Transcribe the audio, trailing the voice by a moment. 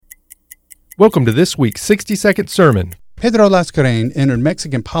Welcome to this week's 60-second sermon. Pedro Lascurain entered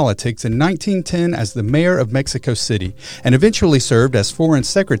Mexican politics in 1910 as the mayor of Mexico City and eventually served as foreign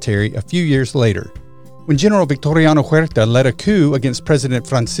secretary a few years later. When General Victoriano Huerta led a coup against President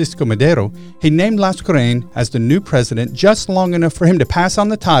Francisco Madero, he named Lascurain as the new president just long enough for him to pass on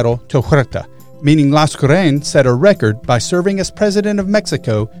the title to Huerta, meaning Lascurain set a record by serving as president of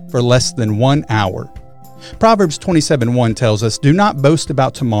Mexico for less than 1 hour. Proverbs 27:1 tells us, "Do not boast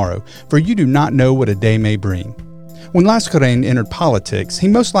about tomorrow, for you do not know what a day may bring." When Lascurain entered politics, he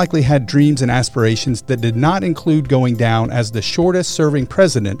most likely had dreams and aspirations that did not include going down as the shortest-serving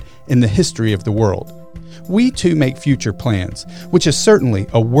president in the history of the world. We too make future plans, which is certainly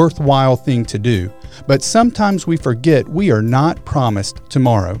a worthwhile thing to do, but sometimes we forget we are not promised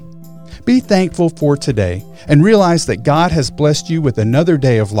tomorrow. Be thankful for today and realize that God has blessed you with another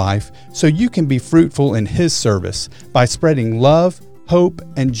day of life so you can be fruitful in His service by spreading love, hope,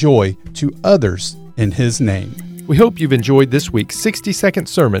 and joy to others in His name. We hope you've enjoyed this week's 60-second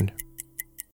sermon.